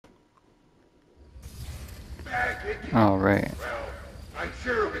Oh, right. Well, I'm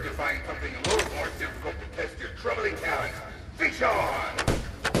sure we can find something a little more difficult to test your troubling talents. Fish on!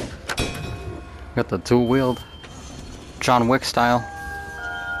 Got the dual wield. John Wick style.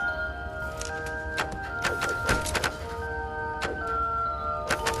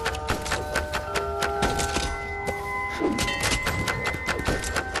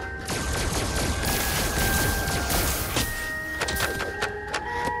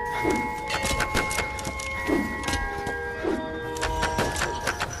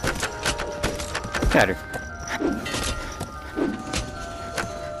 Get out of here.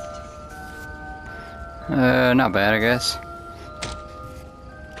 Not bad, I guess.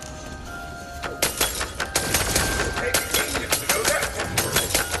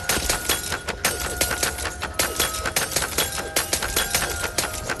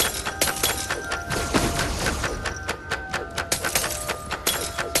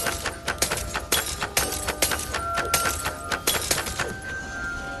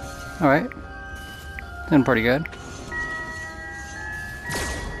 Alright. Doing pretty good.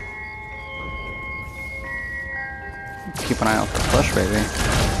 Keep an eye out for Flush Baby.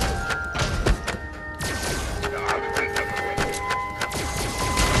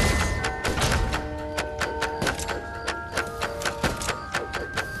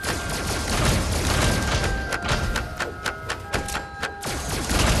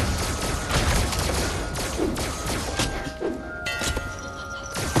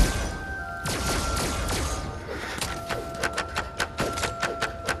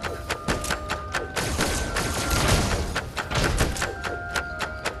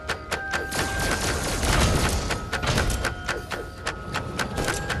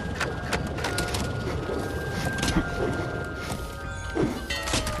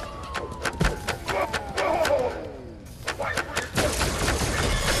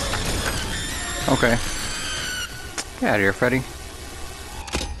 Okay. Get out of here, Freddy.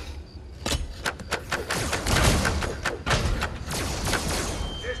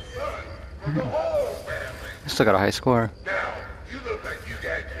 Still got a high score. Now, you look like you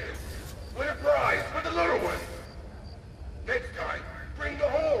got kids. Win a prize for the little one. Next time, bring the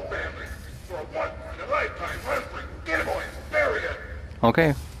whole family for a once-in-a-lifetime run for Get him, boys. Bury it.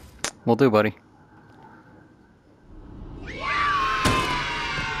 Okay. Will do, buddy.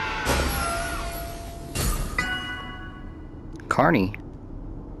 Carney.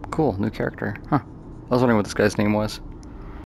 Cool, new character. Huh. I was wondering what this guy's name was.